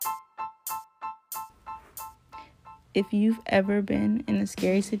If you've ever been in a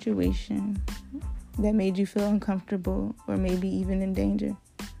scary situation that made you feel uncomfortable or maybe even in danger,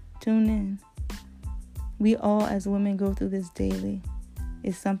 tune in. We all as women go through this daily.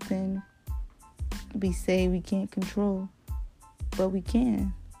 It's something we say we can't control, but we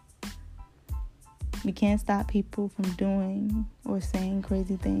can. We can't stop people from doing or saying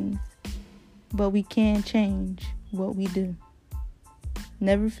crazy things, but we can change what we do.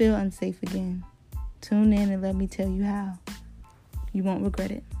 Never feel unsafe again. Tune in and let me tell you how. You won't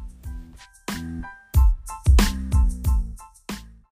regret it.